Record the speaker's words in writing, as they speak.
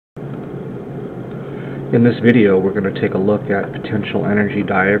In this video, we're going to take a look at potential energy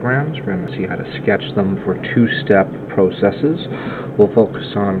diagrams. We're going to see how to sketch them for two-step processes. We'll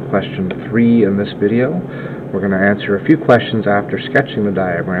focus on question 3 in this video. We're going to answer a few questions after sketching the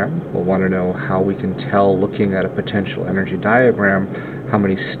diagram. We'll want to know how we can tell, looking at a potential energy diagram, how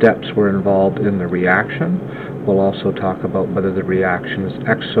many steps were involved in the reaction. We'll also talk about whether the reaction is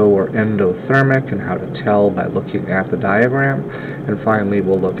exo or endothermic and how to tell by looking at the diagram. And finally,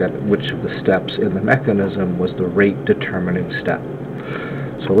 we'll look at which of the steps in the mechanism was the rate determining step.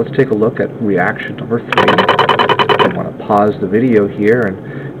 So let's take a look at reaction number 3. I want to pause the video here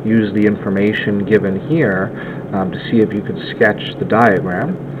and use the information given here to see if you can sketch the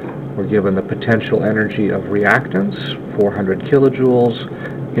diagram. We're given the potential energy of reactants, 400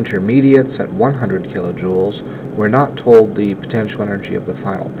 kilojoules, intermediates at 100 kilojoules. We're not told the potential energy of the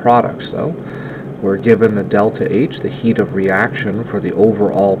final products, though. We're given the delta H, the heat of reaction for the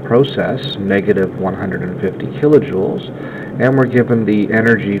overall process, negative 150 kilojoules, and we're given the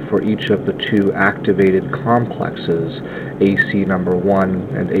energy for each of the two activated complexes, AC number 1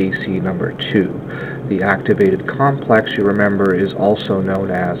 and AC number 2. The activated complex, you remember, is also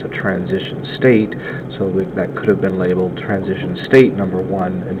known as a transition state, so that could have been labeled transition state number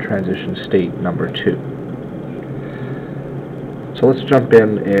 1 and transition state number 2. So let's jump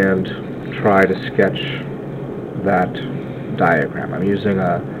in and try to sketch that diagram. I'm using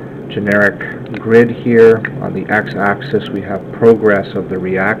a generic grid here. On the x-axis we have progress of the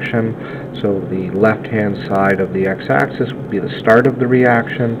reaction, so the left-hand side of the x-axis would be the start of the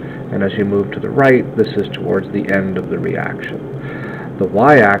reaction, and as you move to the right, this is towards the end of the reaction. The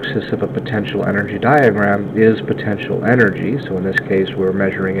y-axis of a potential energy diagram is potential energy, so in this case we're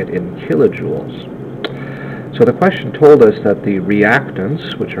measuring it in kilojoules. So the question told us that the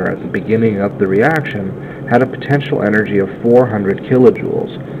reactants, which are at the beginning of the reaction, had a potential energy of 400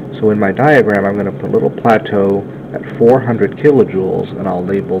 kilojoules. So in my diagram I'm going to put a little plateau at 400 kilojoules, and I'll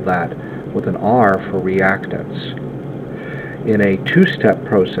label that with an R for reactants. In a two-step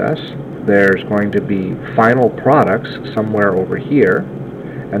process, there's going to be final products somewhere over here,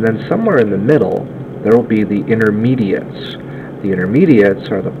 and then somewhere in the middle there will be the intermediates. The intermediates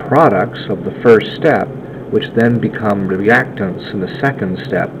are the products of the first step, which then become reactants in the second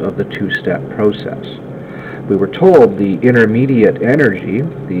step of the two-step process. We were told the intermediate energy,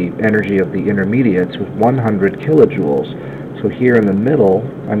 the energy of the intermediates, was 100 kilojoules. So here in the middle,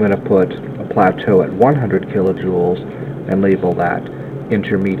 I'm going to put a plateau at 100 kilojoules and label that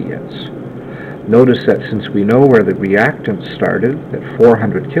intermediates. Notice that since we know where the reactants started at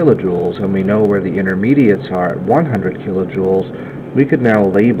 400 kilojoules and we know where the intermediates are at 100 kilojoules, we could now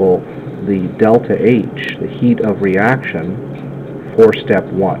label the delta H, the heat of reaction, for step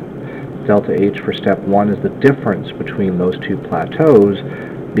 1. Delta H for step 1 is the difference between those two plateaus.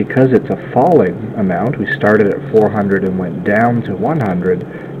 Because it's a falling amount, we started at 400 and went down to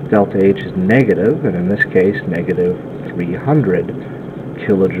 100, delta H is negative, and in this case negative 300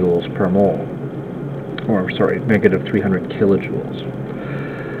 kilojoules per mole. Or, sorry, negative 300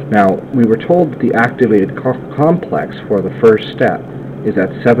 kilojoules. Now, we were told that the activated complex for the first step is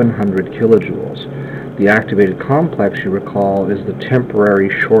at 700 kilojoules. The activated complex, you recall, is the temporary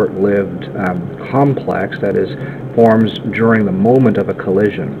short-lived complex that forms during the moment of a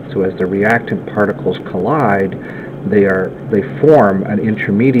collision. So as the reactant particles collide, they form an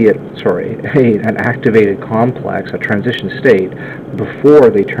an activated complex, a transition state,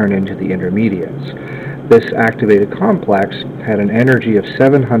 before they turn into the intermediates. This activated complex had an energy of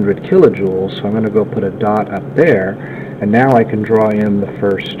 700 kilojoules, so I'm going to go put a dot up there, and now I can draw in the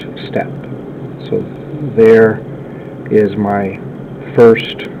first step. So there is my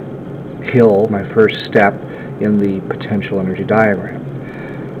first hill, my first step in the potential energy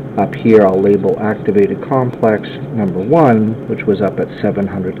diagram. Up here I'll label activated complex number 1, which was up at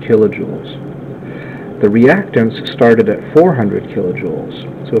 700 kilojoules. The reactants started at 400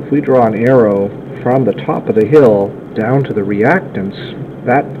 kilojoules. So if we draw an arrow from the top of the hill down to the reactants,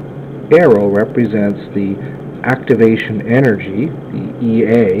 that arrow represents the activation energy, the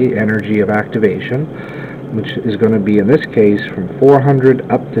EA, energy of activation, which is going to be, in this case, from 400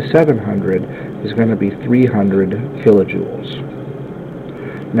 up to 700, is going to be 300 kilojoules.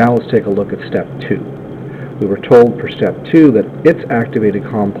 Now let's take a look at step 2. We were told for step 2 that its activated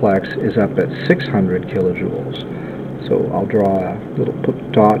complex is up at 600 kilojoules. So I'll draw a little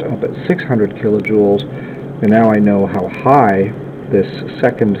dot up at 600 kilojoules, and now I know how high this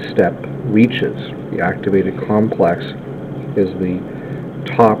second step reaches. The activated complex is the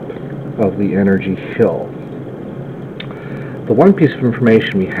top of the energy hill. The one piece of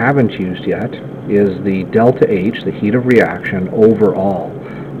information we haven't used yet is the delta H, the heat of reaction, overall.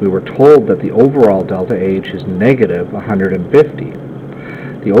 we were told that the overall delta H is negative 150.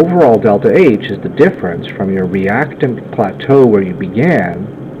 The overall delta H is the difference from your reactant plateau where you began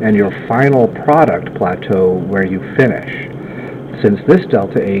and your final product plateau where you finish. Since this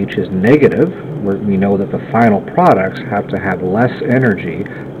delta H is negative, we know that the final products have to have less energy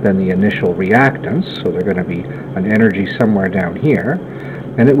than the initial reactants, so they're going to be an energy somewhere down here,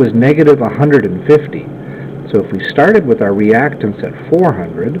 and it was negative 150. So if we started with our reactants at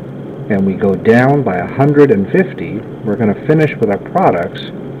 400, and we go down by 150, we're going to finish with our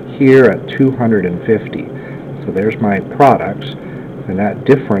products here at 250. So there's my products, and that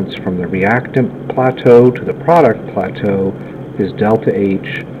difference from the reactant plateau to the product plateau is delta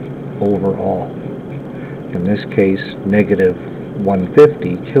H overall. In this case, negative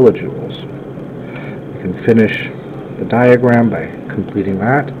 150 kilojoules. We can finish the diagram by completing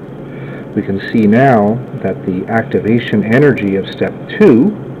that. We can see now that the activation energy of step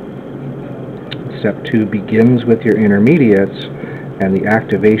 2 begins with your intermediates, and the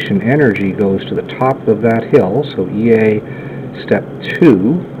activation energy goes to the top of that hill. So EA step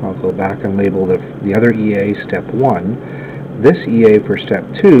 2, I'll go back and label the other EA step 1. This EA for step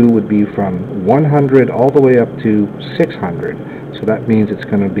 2 would be from 100 all the way up to 600. So that means it's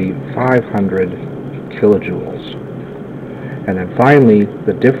going to be 500 kilojoules. And then finally,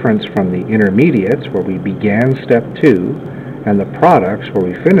 the difference from the intermediates where we began step 2 and the products where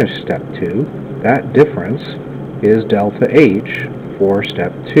we finished step 2, that difference is delta H for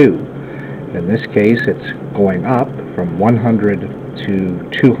step 2. In this case, it's going up from 100 to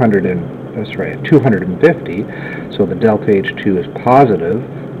 250, so the delta H2 is positive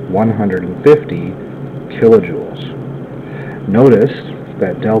 150 kilojoules. Notice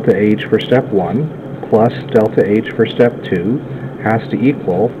that delta H for step 1 plus delta H for step 2 has to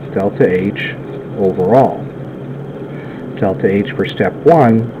equal delta H overall. Delta H for step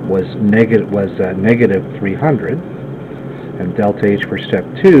 1 was negative 300, and delta H for step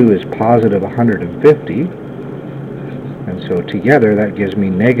 2 is positive 150, and so together that gives me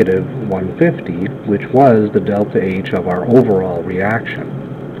negative 150, which was the delta H of our overall reaction.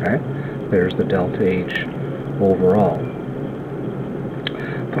 Okay? There's the delta H overall.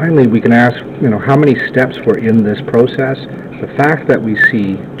 Finally, we can ask, how many steps were in this process? The fact that we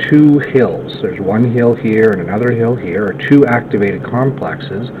see two hills, there's one hill here and another hill here, or two activated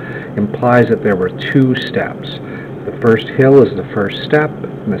complexes, implies that there were two steps. The first hill is the first step,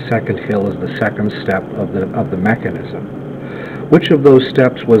 and the second hill is the second step of the mechanism. Which of those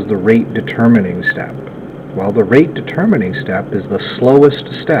steps was the rate determining step? Well, the rate determining step is the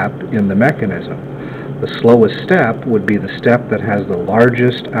slowest step in the mechanism. The slowest step would be the step that has the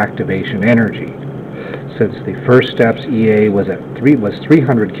largest activation energy. Since the first step's EA was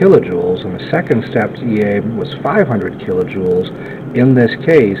 300 kilojoules and the second step's EA was 500 kilojoules, in this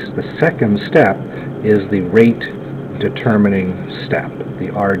case, the second step is the rate determining step,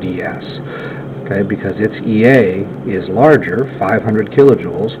 the RDS. Okay, because its EA is larger, 500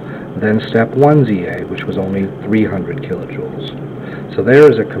 kilojoules, than step 1's EA, which was only 300 kilojoules. So there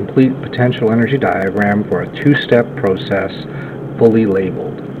is a complete potential energy diagram for a two-step process, fully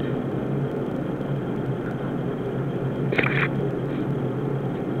labeled.